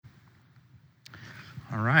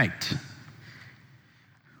All right.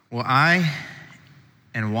 Well, I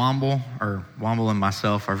and Womble and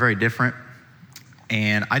myself are very different,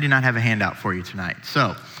 and I do not have a handout for you tonight.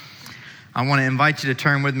 So I want to invite you to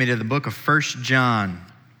turn with me to the book of 1 John.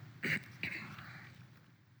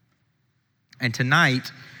 And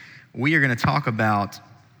tonight, we are going to talk about,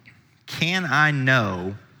 can I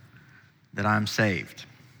know that I'm saved?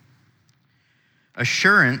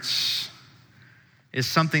 Assurance is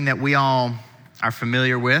something that we all are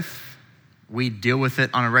familiar with. We deal with it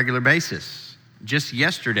on a regular basis. Just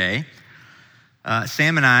yesterday,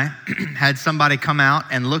 Sam and I had somebody come out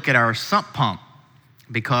and look at our sump pump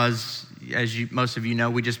because, as most of you know,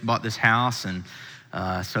 we just bought this house, and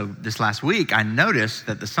so this last week, I noticed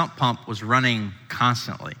that the sump pump was running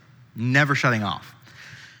constantly, never shutting off.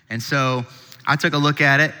 And so I took a look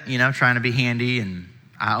at it, trying to be handy, and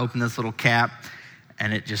I opened this little cap,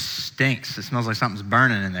 and it just stinks. It smells like something's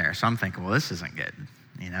burning in there. So I'm thinking, well, this isn't good,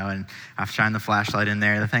 and I've shined the flashlight in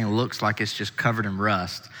there. The thing looks like it's just covered in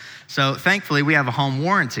rust. So thankfully, we have a home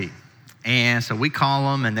warranty. And so we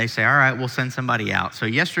call them, and they say, all right, we'll send somebody out. So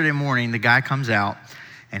yesterday morning, the guy comes out,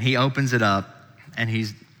 and he opens it up, and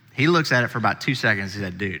he looks at it for about 2 seconds. He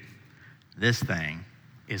said, dude, this thing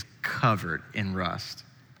is covered in rust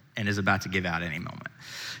and is about to give out any moment.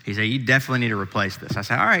 He said, you definitely need to replace this. I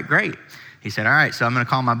said, all right, great. He said, all right, so I'm going to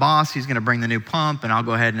call my boss. He's going to bring the new pump, and I'll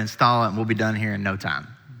go ahead and install it, and we'll be done here in no time.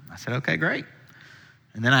 I said, okay, great.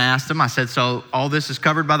 And then I asked him, I said, so all this is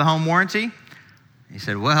covered by the home warranty? He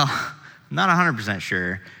said, well, I'm not 100%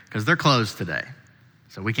 sure because they're closed today,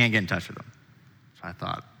 so we can't get in touch with them. So I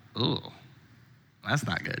thought, ooh, that's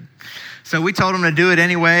not good. So we told him to do it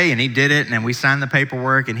anyway, and he did it, and then we signed the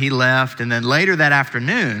paperwork, and he left. And then later that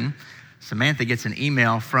afternoon, Samantha gets an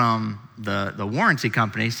email from the warranty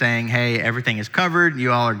company saying, hey, everything is covered,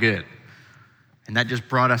 you all are good. And that just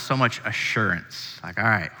brought us so much assurance. Like, all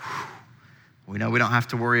right, we know we don't have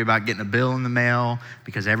to worry about getting a bill in the mail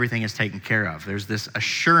because everything is taken care of. There's this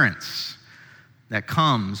assurance that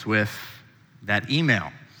comes with that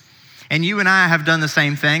email. And you and I have done the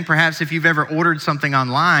same thing. Perhaps if you've ever ordered something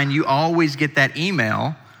online, you always get that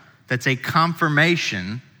email that's a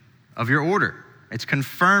confirmation of your order. It's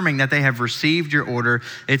confirming that they have received your order.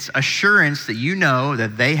 It's assurance that you know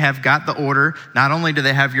that they have got the order. Not only do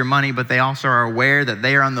they have your money, but they also are aware that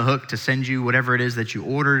they are on the hook to send you whatever it is that you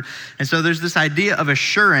ordered. And so there's this idea of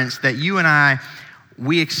assurance that you and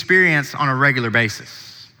we experience on a regular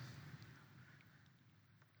basis.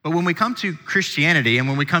 But when we come to Christianity and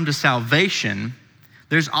when we come to salvation,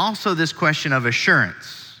 there's also this question of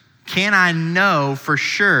assurance. Can I know for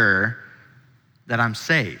sure that I'm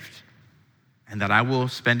saved and that I will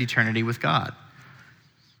spend eternity with God?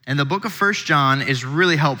 And the book of 1 John is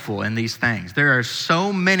really helpful in these things. There are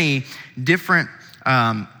so many different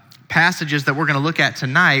passages that we're going to look at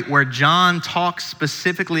tonight where John talks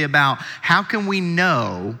specifically about how can we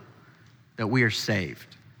know that we are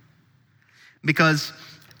saved. Because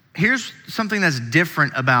here's something that's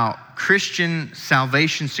different about Christian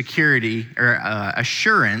salvation security or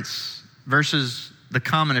assurance versus the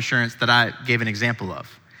common assurance that I gave an example of.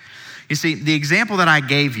 You see, the example that I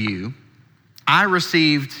gave you,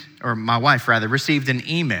 my wife received an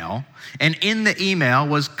email, and in the email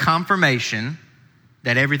was confirmation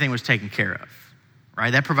that everything was taken care of,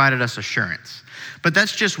 right? That provided us assurance. But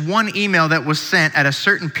that's just one email that was sent at a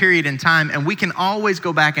certain period in time, and we can always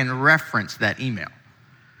go back and reference that email.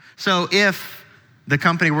 So if the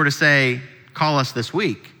company were to say, call us this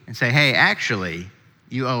week and say, hey, actually,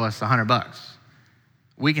 you owe us $100,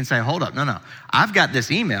 we can say, hold up, no, I've got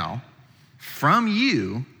this email from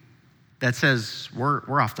you that says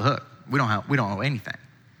we're off the hook. We don't owe anything,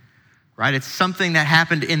 right? It's something that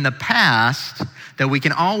happened in the past that we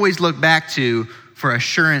can always look back to for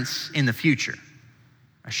assurance in the future,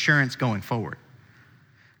 assurance going forward.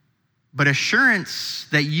 But assurance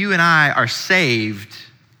that you and I are saved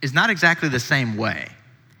is not exactly the same way.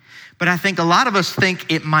 But I think a lot of us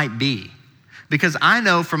think it might be. Because I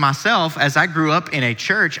know for myself, as I grew up in a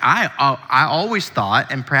church, I always thought,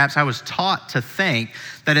 and perhaps I was taught to think,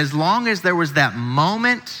 that as long as there was that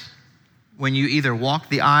moment when you either walked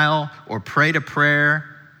the aisle or prayed a prayer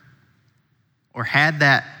or had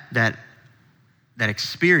that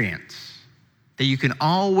experience, that you can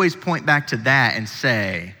always point back to that and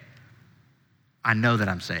say, I know that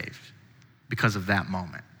I'm saved because of that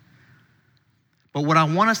moment. But what I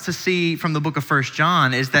want us to see from the book of 1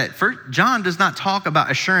 John is that John does not talk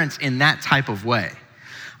about assurance in that type of way.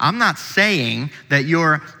 I'm not saying that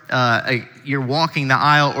you're walking the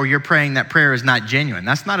aisle or you're praying that prayer is not genuine.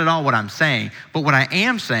 That's not at all what I'm saying. But what I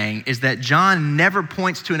am saying is that John never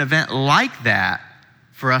points to an event like that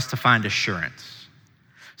for us to find assurance.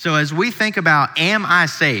 So as we think about, am I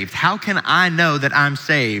saved? How can I know that I'm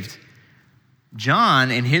saved? John,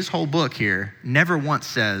 in his whole book here, never once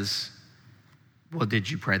says, well, did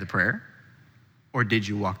you pray the prayer? Or did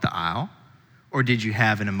you walk the aisle? Or did you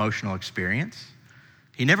have an emotional experience?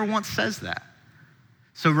 He never once says that.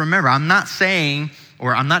 So remember, I'm not saying,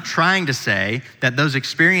 or I'm not trying to say that those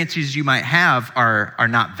experiences you might have are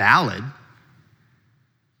not valid.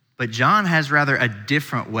 But John has rather a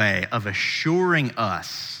different way of assuring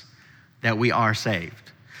us that we are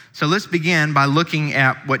saved. So let's begin by looking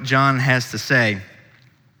at what John has to say.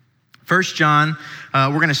 1 John,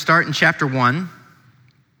 we're going to start in chapter 1,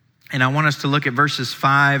 and I want us to look at verses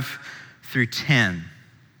 5 through 10.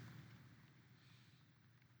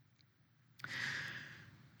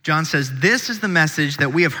 John says, "This is the message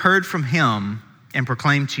that we have heard from him and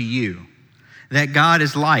proclaimed to you, that God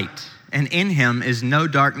is light, and in him is no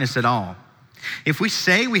darkness at all. If we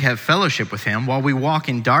say we have fellowship with him while we walk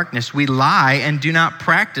in darkness, we lie and do not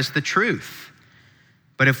practice the truth.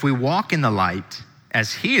 But if we walk in the light,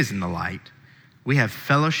 as he is in the light, we have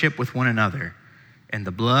fellowship with one another, and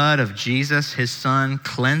the blood of Jesus, his son,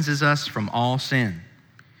 cleanses us from all sin.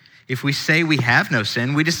 If we say we have no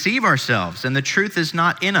sin, we deceive ourselves, and the truth is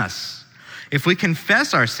not in us. If we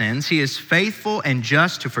confess our sins, he is faithful and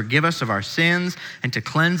just to forgive us of our sins and to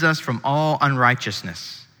cleanse us from all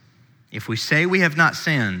unrighteousness. If we say we have not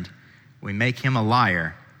sinned, we make him a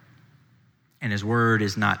liar, and his word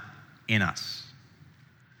is not in us."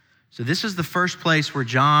 So this is the first place where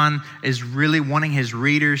John is really wanting his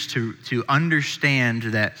readers to understand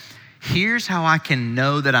that here's how I can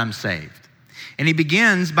know that I'm saved. And he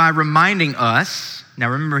begins by reminding us, now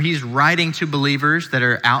remember, he's writing to believers that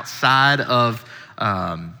are outside of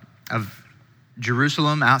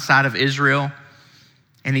Jerusalem, outside of Israel.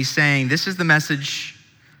 And he's saying, this is the message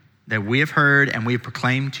that we have heard and we have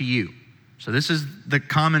proclaimed to you. So this is the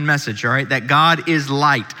common message, all right? That God is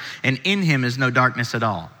light and in him is no darkness at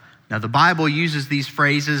all. Now the Bible uses these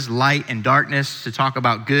phrases, light and darkness, to talk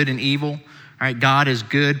about good and evil. All right, God is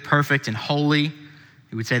good, perfect, and holy.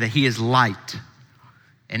 We would say that he is light.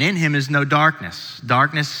 And in him is no darkness.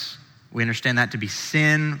 Darkness, we understand that to be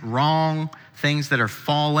sin, wrong, things that are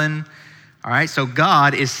fallen. All right, so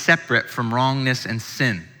God is separate from wrongness and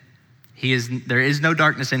sin. There is no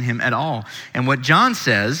darkness in him at all. And what John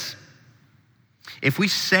says, if we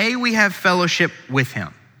say we have fellowship with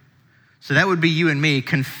him, so that would be you and me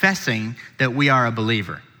confessing that we are a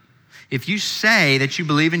believer. If you say that you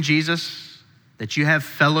believe in Jesus, that you have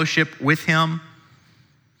fellowship with him,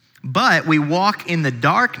 but we walk in the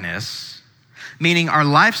darkness, meaning our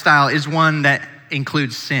lifestyle is one that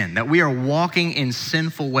includes sin, that we are walking in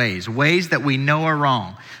sinful ways, ways that we know are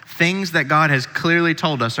wrong, things that God has clearly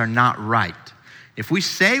told us are not right. If we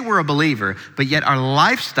say we're a believer, but yet our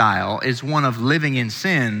lifestyle is one of living in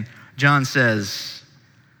sin, John says,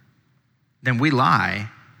 then we lie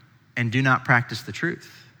and do not practice the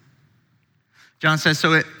truth. John says,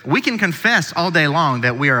 we can confess all day long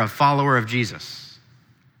that we are a follower of Jesus.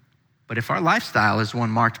 But if our lifestyle is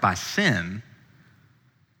one marked by sin,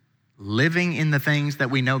 living in the things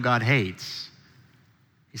that we know God hates,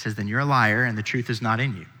 he says, then you're a liar and the truth is not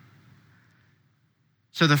in you.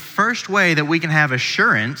 So the first way that we can have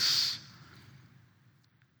assurance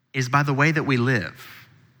is by the way that we live.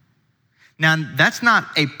 Now, that's not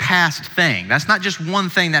a past thing. That's not just one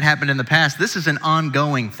thing that happened in the past. This is an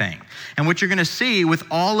ongoing thing. And what you're going to see with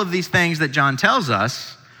all of these things that John tells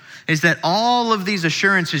us is that all of these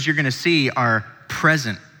assurances you're going to see are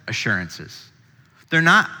present assurances. They're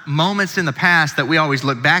not moments in the past that we always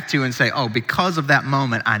look back to and say, oh, because of that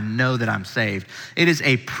moment, I know that I'm saved. It is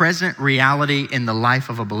a present reality in the life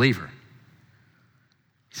of a believer.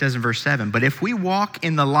 He says in verse 7, but if we walk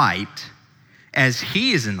in the light as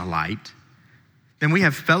he is in the light, then we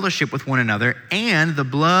have fellowship with one another, and the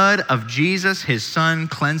blood of Jesus, his son,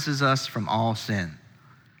 cleanses us from all sin.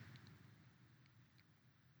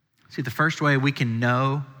 See, the first way we can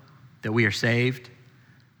know that we are saved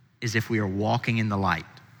is if we are walking in the light.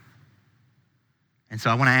 And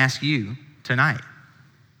so I want to ask you tonight,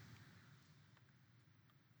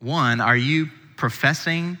 one, are you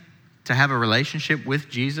professing to have a relationship with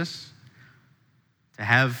Jesus, to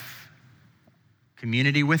have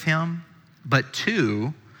community with him? But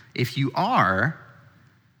two, if you are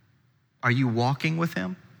you walking with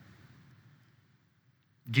him?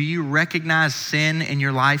 Do you recognize sin in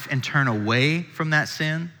your life and turn away from that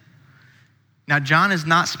sin? Now, John is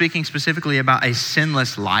not speaking specifically about a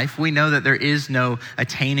sinless life. We know that there is no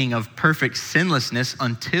attaining of perfect sinlessness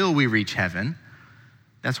until we reach heaven.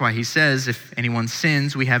 That's why he says, if anyone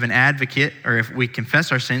sins, we have an advocate, or if we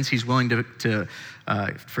confess our sins, he's willing to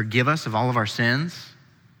forgive us of all of our sins.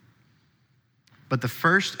 But the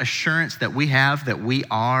first assurance that we have that we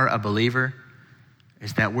are a believer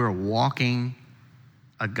is that we're walking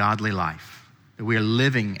a godly life, that we are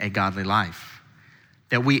living a godly life,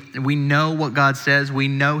 that we know what God says, we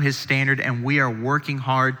know his standard, and we are working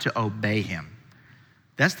hard to obey him.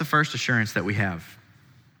 That's the first assurance that we have.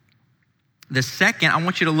 The second, I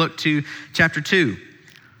want you to look to chapter 2.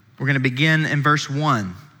 We're going to begin in verse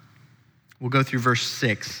 1. We'll go through verse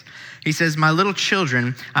 6. He says, "My little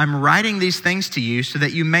children, I'm writing these things to you so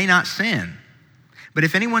that you may not sin. But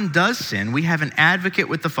if anyone does sin, we have an advocate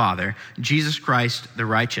with the Father, Jesus Christ the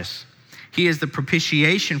righteous. He is the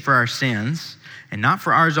propitiation for our sins, and not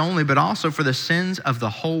for ours only, but also for the sins of the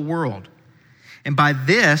whole world. And by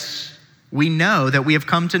this we know that we have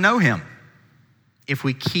come to know him, if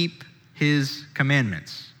we keep his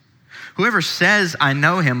commandments. Whoever says, 'I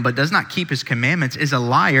know him,' but does not keep his commandments is a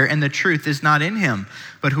liar, and the truth is not in him.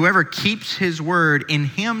 But whoever keeps his word, in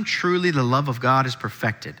him truly the love of God is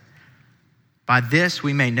perfected. By this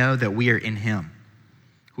we may know that we are in him.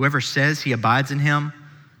 Whoever says he abides in him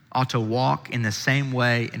ought to walk in the same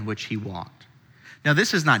way in which he walked." Now,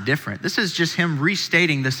 this is not different. This is just him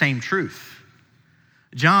restating the same truth.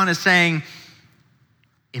 John is saying,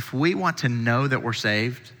 if we want to know that we're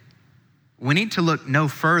saved, we need to look no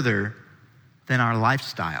further than our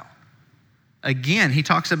lifestyle. Again, he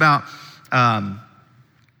talks about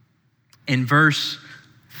in verse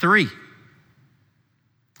 3,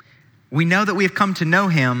 we know that we have come to know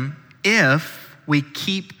him if we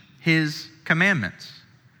keep his commandments.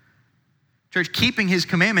 Church, keeping his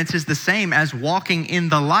commandments is the same as walking in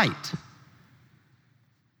the light.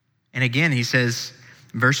 And again, he says,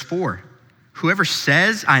 verse 4, "Whoever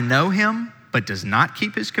says, 'I know him,' but does not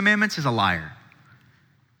keep his commandments is a liar."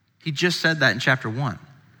 He just said that in chapter 1.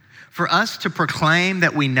 For us to proclaim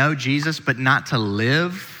that we know Jesus, but not to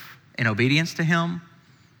live in obedience to him,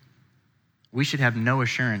 we should have no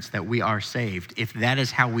assurance that we are saved if that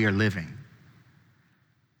is how we are living.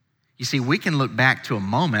 You see, we can look back to a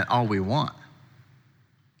moment all we want.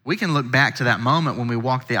 We can look back to that moment when we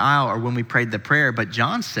walked the aisle or when we prayed the prayer, but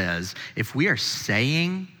John says if we are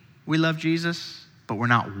saying we love Jesus, but we're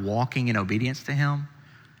not walking in obedience to him,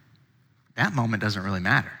 that moment doesn't really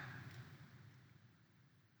matter.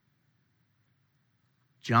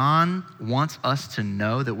 John wants us to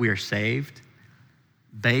know that we are saved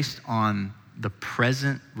based on the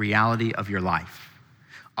present reality of your life.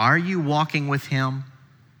 Are you walking with him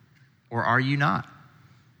or are you not?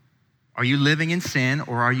 Are you living in sin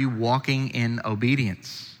or are you walking in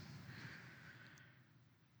obedience?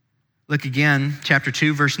 Look again, chapter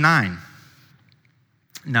 2, verse 9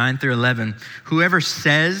 through 11. "Whoever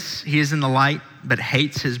says he is in the light but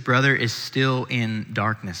hates his brother is still in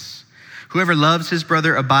darkness. Whoever loves his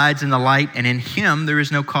brother abides in the light, and in him there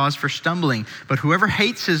is no cause for stumbling. But whoever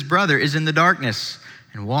hates his brother is in the darkness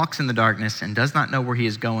and walks in the darkness and does not know where he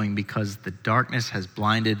is going because the darkness has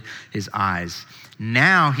blinded his eyes."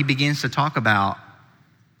 Now he begins to talk about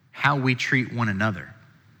how we treat one another.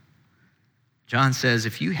 John says,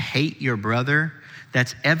 if you hate your brother,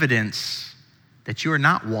 that's evidence that you are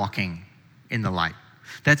not walking in the light.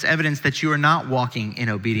 That's evidence that you are not walking in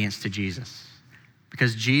obedience to Jesus.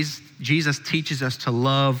 Because Jesus teaches us to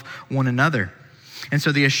love one another. And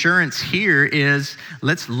so the assurance here is,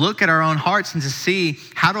 let's look at our own hearts and to see,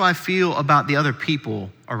 how do I feel about the other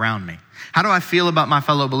people around me? How do I feel about my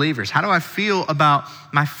fellow believers? How do I feel about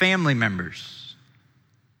my family members?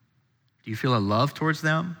 Do you feel a love towards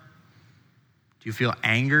them? Do you feel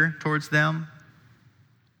anger towards them?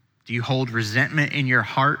 Do you hold resentment in your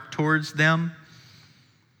heart towards them?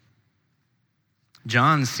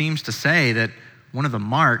 John seems to say that one of the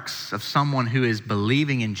marks of someone who is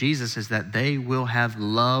believing in Jesus is that they will have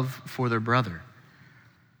love for their brother.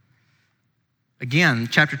 Again,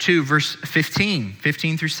 chapter 2, verse 15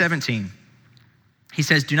 through 17. He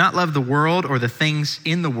says, "Do not love the world or the things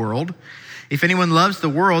in the world. If anyone loves the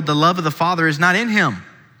world, the love of the Father is not in him.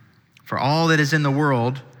 For all that is in the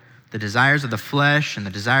world, the desires of the flesh and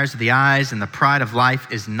the desires of the eyes and the pride of life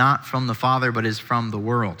is not from the Father, but is from the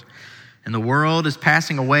world. And the world is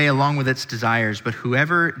passing away along with its desires, but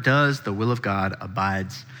whoever does the will of God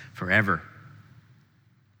abides forever."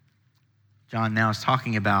 John now is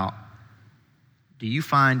talking about, do you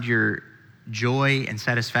find your joy and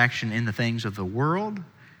satisfaction in the things of the world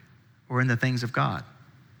or in the things of God?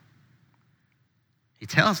 He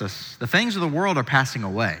tells us the things of the world are passing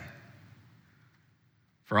away.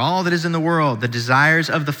 For all that is in the world, the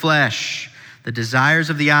desires of the flesh, the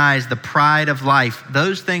desires of the eyes, the pride of life,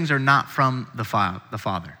 those things are not from the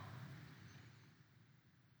Father.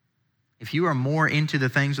 If you are more into the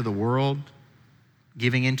things of the world,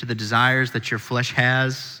 giving into the desires that your flesh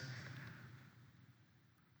has,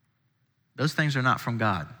 those things are not from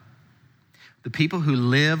God. The people who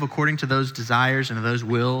live according to those desires and to those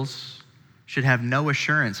wills should have no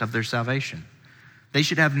assurance of their salvation. They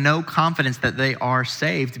should have no confidence that they are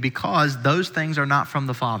saved because those things are not from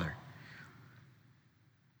the Father.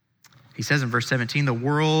 He says in verse 17, the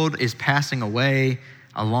world is passing away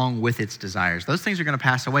along with its desires. Those things are going to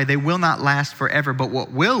pass away. They will not last forever, but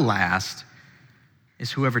what will last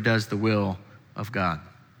is whoever does the will of God.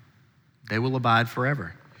 They will abide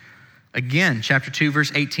forever. Again, chapter 2,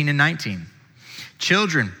 verse 18 and 19.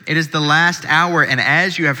 Children, it is the last hour, and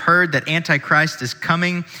as you have heard that Antichrist is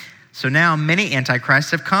coming, so now many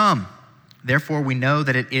Antichrists have come. Therefore, we know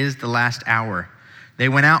that it is the last hour. They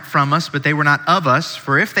went out from us, but they were not of us,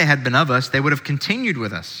 for if they had been of us, they would have continued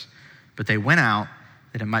with us. But they went out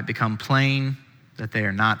that it might become plain that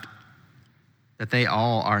they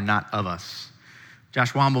all are not of us.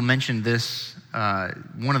 Josh Womble mentioned this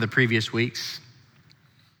one of the previous weeks.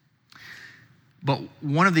 But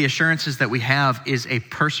one of the assurances that we have is a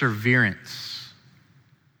perseverance.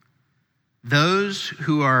 Those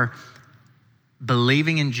who are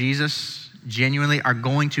believing in Jesus genuinely are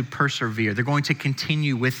going to persevere. They're going to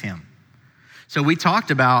continue with him. So we talked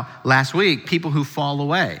about last week people who fall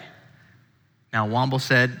away. Now, Womble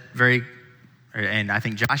said and I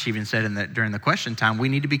think Josh even said during the question time, we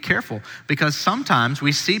need to be careful because sometimes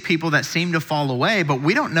we see people that seem to fall away, but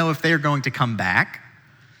we don't know if they're going to come back.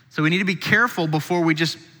 So we need to be careful before we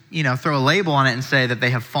just, throw a label on it and say that they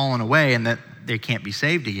have fallen away and that they can't be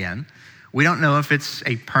saved again. We don't know if it's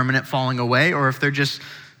a permanent falling away or if they're just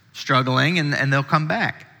struggling and they'll come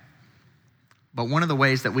back. But one of the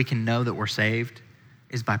ways that we can know that we're saved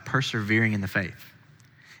is by persevering in the faith,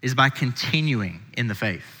 is by continuing in the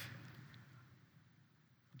faith.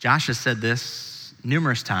 Josh has said this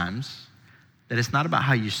numerous times, that it's not about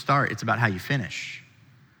how you start, it's about how you finish.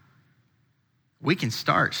 We can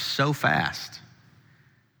start so fast,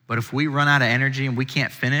 but if we run out of energy and we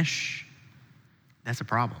can't finish, that's a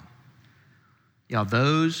problem. Y'all,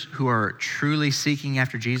 those who are truly seeking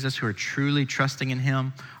after Jesus, who are truly trusting in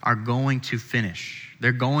him, are going to finish.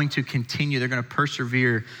 They're going to continue. They're going to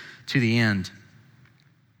persevere to the end.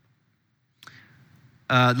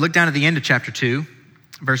 Look down at the end of chapter 2,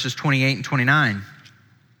 verses 28 and 29.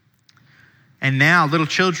 And now, little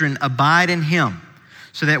children, abide in him,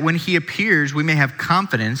 so that when he appears, we may have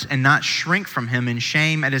confidence and not shrink from him in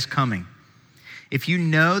shame at his coming. If you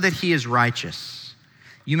know that he is righteous,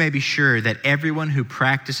 you may be sure that everyone who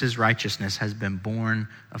practices righteousness has been born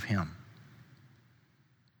of him.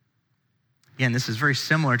 Again, this is very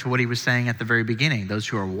similar to what he was saying at the very beginning, those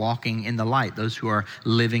who are walking in the light, those who are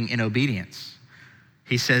living in obedience.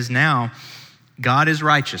 He says now, God is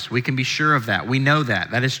righteous. We can be sure of that. We know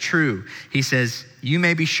that. That is true. He says, you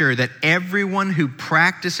may be sure that everyone who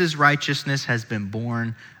practices righteousness has been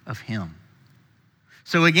born of him.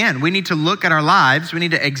 So again, we need to look at our lives. We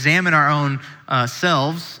need to examine our own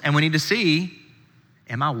selves, and we need to see,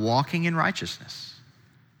 am I walking in righteousness?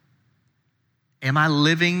 Am I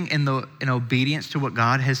living in obedience to what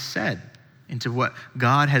God has said, into what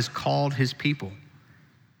God has called his people?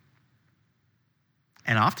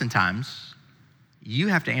 And oftentimes, you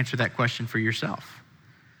have to answer that question for yourself.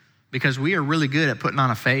 Because we are really good at putting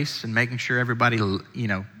on a face and making sure everybody,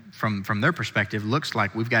 from their perspective, looks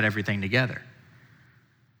like we've got everything together.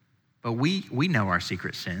 But we know our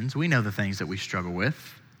secret sins. We know the things that we struggle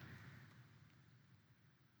with.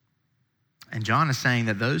 And John is saying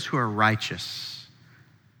that those who are righteous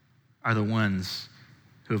are the ones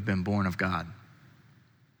who have been born of God.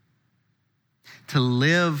 To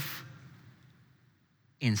live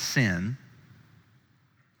in sin,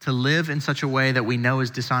 to live in such a way that we know is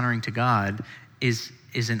dishonoring to God is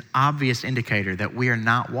an obvious indicator that we are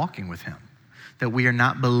not walking with him, that we are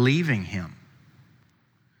not believing him.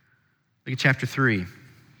 Look at chapter 3,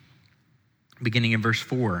 beginning in verse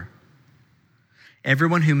 4.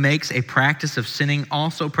 Everyone who makes a practice of sinning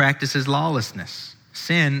also practices lawlessness.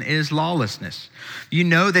 Sin is lawlessness. You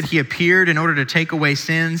know that he appeared in order to take away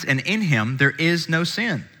sins, and in him there is no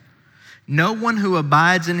sin. No one who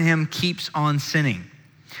abides in him keeps on sinning.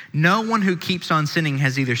 No one who keeps on sinning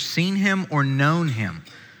has either seen him or known him.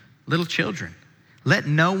 Little children, let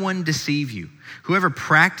no one deceive you. Whoever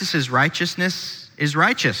practices righteousness is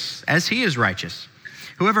righteous, as he is righteous.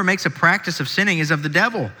 Whoever makes a practice of sinning is of the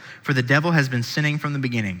devil, for the devil has been sinning from the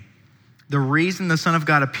beginning. The reason the Son of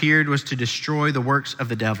God appeared was to destroy the works of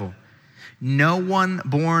the devil. No one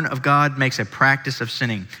born of God makes a practice of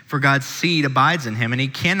sinning, for God's seed abides in him, and he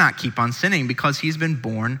cannot keep on sinning because he's been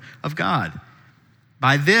born of God.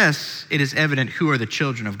 By this, it is evident who are the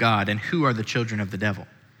children of God and who are the children of the devil.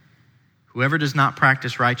 Whoever does not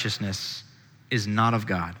practice righteousness is not of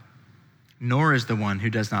God, nor is the one who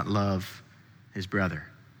does not love his brother.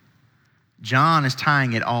 John is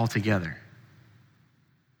tying it all together.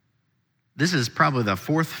 This is probably the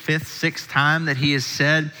fourth, fifth, sixth time that he has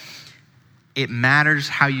said, it matters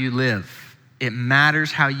how you live. It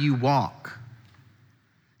matters how you walk.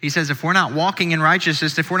 He says, if we're not walking in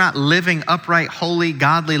righteousness, if we're not living upright, holy,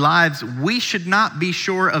 godly lives, we should not be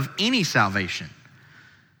sure of any salvation.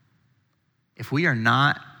 If we are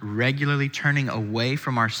not regularly turning away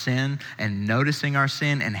from our sin and noticing our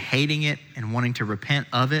sin and hating it and wanting to repent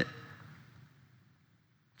of it,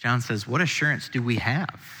 John says, what assurance do we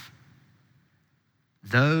have?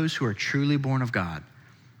 Those who are truly born of God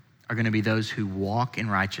are going to be those who walk in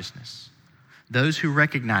righteousness, those who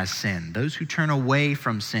recognize sin, those who turn away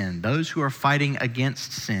from sin, those who are fighting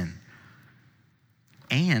against sin,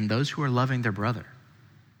 and those who are loving their brother.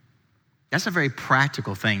 That's a very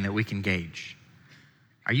practical thing that we can gauge.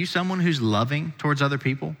 Are you someone who's loving towards other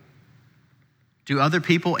people? Do other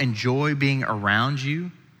people enjoy being around you?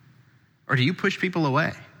 Or do you push people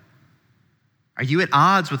away? Are you at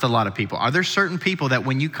odds with a lot of people? Are there certain people that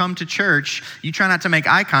when you come to church, you try not to make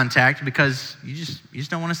eye contact because you just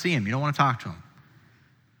don't want to see them, you don't want to talk to them?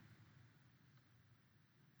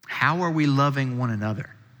 How are we loving one another?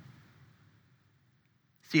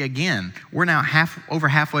 See, again, we're now over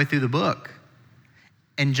halfway through the book.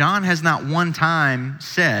 And John has not one time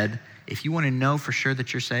said, if you want to know for sure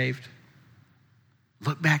that you're saved,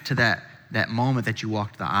 look back to that moment that you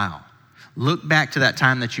walked the aisle. Look back to that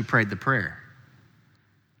time that you prayed the prayer.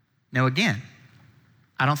 Now, again,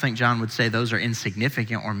 I don't think John would say those are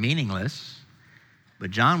insignificant or meaningless,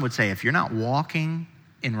 but John would say if you're not walking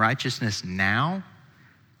in righteousness now,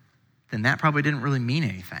 then that probably didn't really mean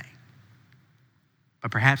anything.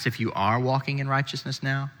 But perhaps if you are walking in righteousness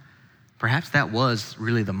now, perhaps that was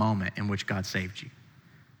really the moment in which God saved you.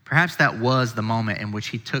 Perhaps that was the moment in which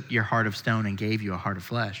he took your heart of stone and gave you a heart of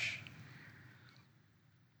flesh.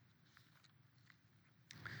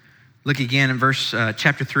 Look again in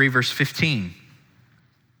chapter 3, verse 15.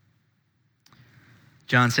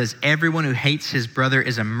 John says, everyone who hates his brother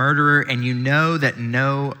is a murderer, and you know that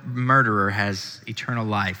no murderer has eternal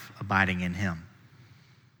life abiding in him.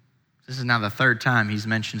 This is now the third time he's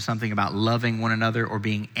mentioned something about loving one another or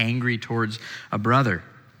being angry towards a brother.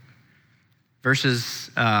 Verses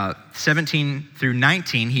 17 through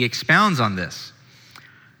 19, he expounds on this.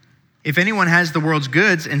 If anyone has the world's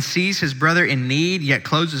goods and sees his brother in need, yet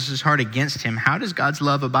closes his heart against him, how does God's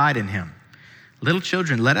love abide in him? Little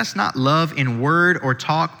children, let us not love in word or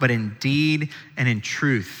talk, but in deed and in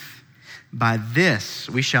truth. By this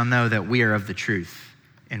we shall know that we are of the truth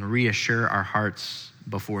and reassure our hearts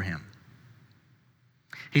before him.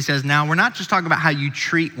 He says, now we're not just talking about how you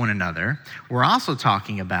treat one another. We're also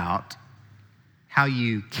talking about how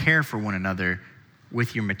you care for one another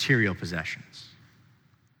with your material possessions.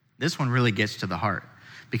 This one really gets to the heart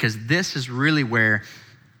because this is really where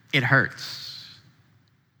it hurts.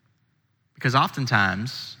 Because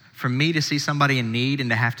oftentimes, for me to see somebody in need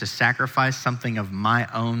and to have to sacrifice something of my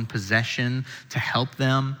own possession to help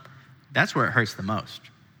them, that's where it hurts the most.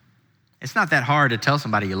 It's not that hard to tell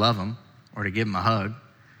somebody you love them or to give them a hug.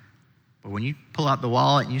 But when you pull out the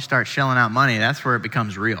wallet and you start shelling out money, that's where it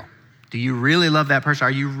becomes real. Do you really love that person?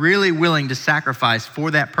 Are you really willing to sacrifice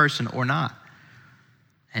for that person or not?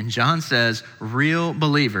 And John says real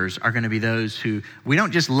believers are going to be those who, we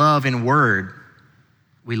don't just love in word,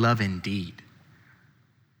 we love in deed.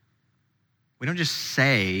 We don't just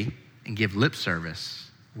say and give lip service,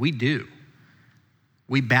 we do.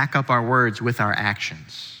 We back up our words with our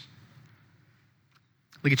actions.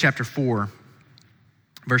 Look at chapter 4,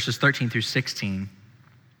 verses 13 through 16.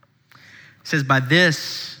 It says, by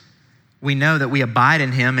this we know that we abide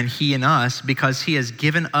in him and he in us because he has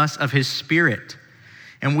given us of his Spirit.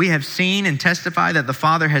 And we have seen and testify that the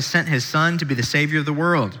Father has sent his Son to be the Savior of the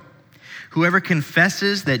world. Whoever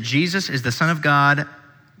confesses that Jesus is the Son of God,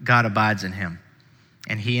 God abides in him,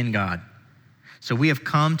 and he in God. So we have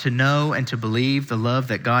come to know and to believe the love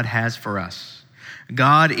that God has for us.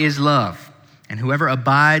 God is love, and whoever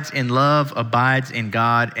abides in love abides in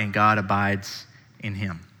God, and God abides in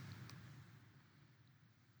him.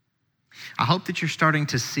 I hope that you're starting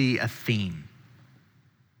to see a theme.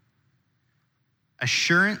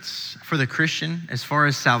 Assurance for the Christian as far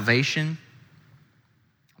as salvation,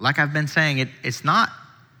 like I've been saying, it's not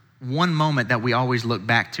one moment that we always look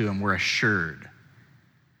back to and we're assured.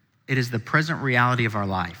 It is the present reality of our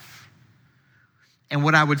life. And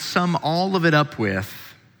what I would sum all of it up with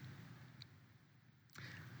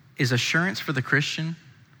is assurance for the Christian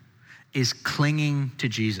is clinging to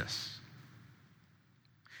Jesus.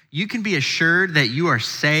 You can be assured that you are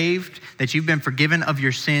saved, that you've been forgiven of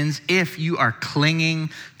your sins if you are clinging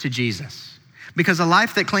to Jesus. Because a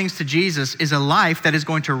life that clings to Jesus is a life that is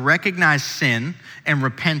going to recognize sin and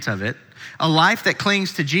repent of it. A life that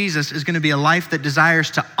clings to Jesus is going to be a life that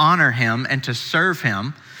desires to honor him and to serve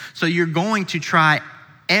him. So you're going to try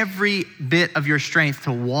every bit of your strength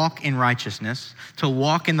to walk in righteousness, to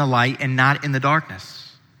walk in the light and not in the darkness.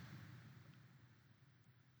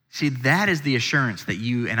 See, that is the assurance that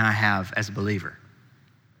you and I have as a believer.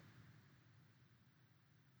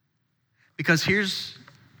 Because here's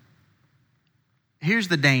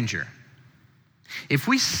the danger. If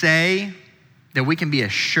we say that we can be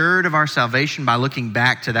assured of our salvation by looking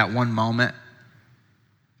back to that one moment,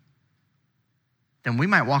 then we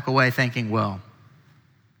might walk away thinking, well,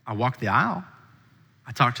 I walked the aisle.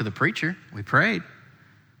 I talked to the preacher. We prayed.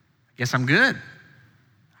 I guess I'm good.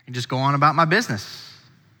 I can just go on about my business.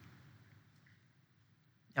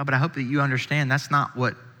 Yeah, but I hope that you understand that's not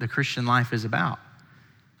what the Christian life is about.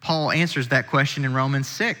 Paul answers that question in Romans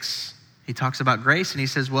 6. He talks about grace and he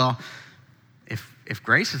says, well, if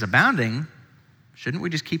grace is abounding, shouldn't we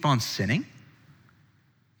just keep on sinning?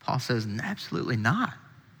 Paul says, absolutely not.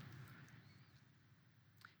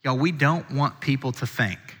 Y'all, we don't want people to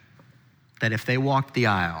think that if they walk the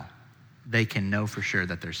aisle, they can know for sure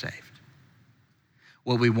that they're saved.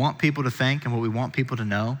 What we want people to think and what we want people to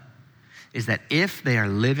know is that if they are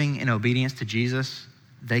living in obedience to Jesus,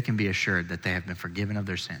 they can be assured that they have been forgiven of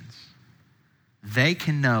their sins. They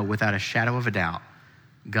can know without a shadow of a doubt,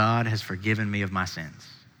 God has forgiven me of my sins.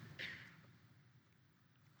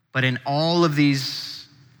 But in all of these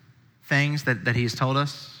things that he's told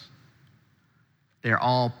us, they're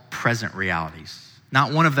all present realities.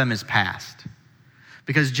 Not one of them is past.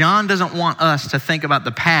 Because John doesn't want us to think about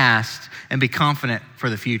the past and be confident for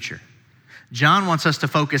the future. John wants us to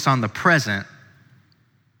focus on the present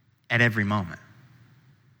at every moment.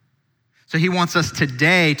 So he wants us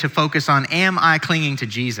today to focus on, am I clinging to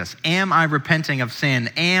Jesus? Am I repenting of sin?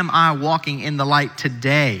 Am I walking in the light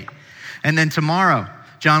today? And then tomorrow,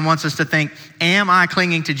 John wants us to think, am I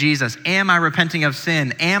clinging to Jesus? Am I repenting of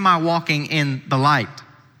sin? Am I walking in the light?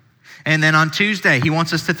 And then on Tuesday, he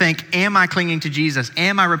wants us to think, am I clinging to Jesus?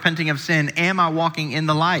 Am I repenting of sin? Am I walking in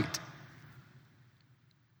the light?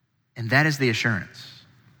 And that is the assurance.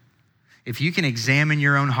 If you can examine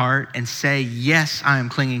your own heart and say, yes, I am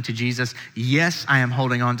clinging to Jesus. Yes, I am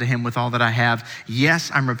holding on to him with all that I have.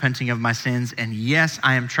 Yes, I'm repenting of my sins. And yes,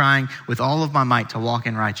 I am trying with all of my might to walk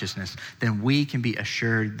in righteousness. Then we can be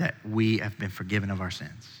assured that we have been forgiven of our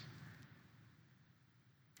sins.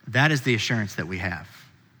 That is the assurance that we have.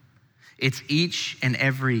 It's each and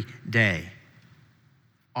every day.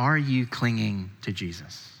 Are you clinging to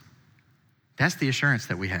Jesus? That's the assurance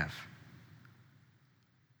that we have.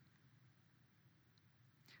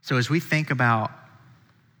 So as we think about,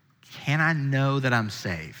 can I know that I'm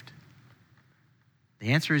saved?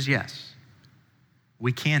 The answer is yes.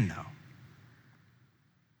 We can know.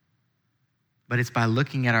 But it's by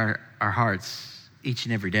looking at our hearts each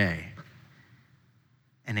and every day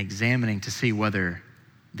and examining to see whether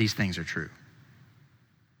these things are true.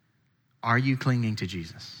 Are you clinging to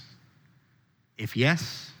Jesus? If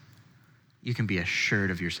yes, you can be assured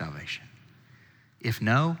of your salvation. If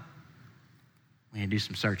no, we need to do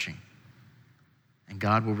some searching. And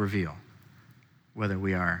God will reveal whether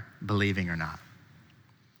we are believing or not.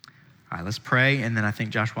 All right, let's pray, and then I think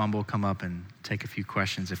Josh Womble will come up and take a few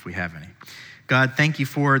questions if we have any. God, thank you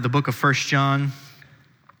for the book of 1 John.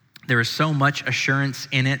 There is so much assurance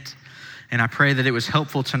in it, and I pray that it was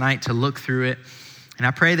helpful tonight to look through it. And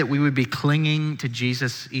I pray that we would be clinging to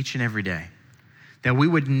Jesus each and every day. That we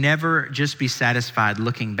would never just be satisfied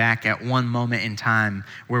looking back at one moment in time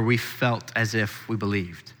where we felt as if we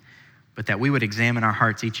believed, but that we would examine our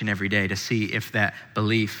hearts each and every day to see if that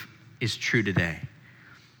belief is true today.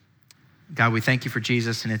 God, we thank you for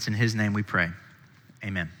Jesus, and it's in his name we pray.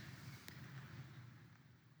 Amen.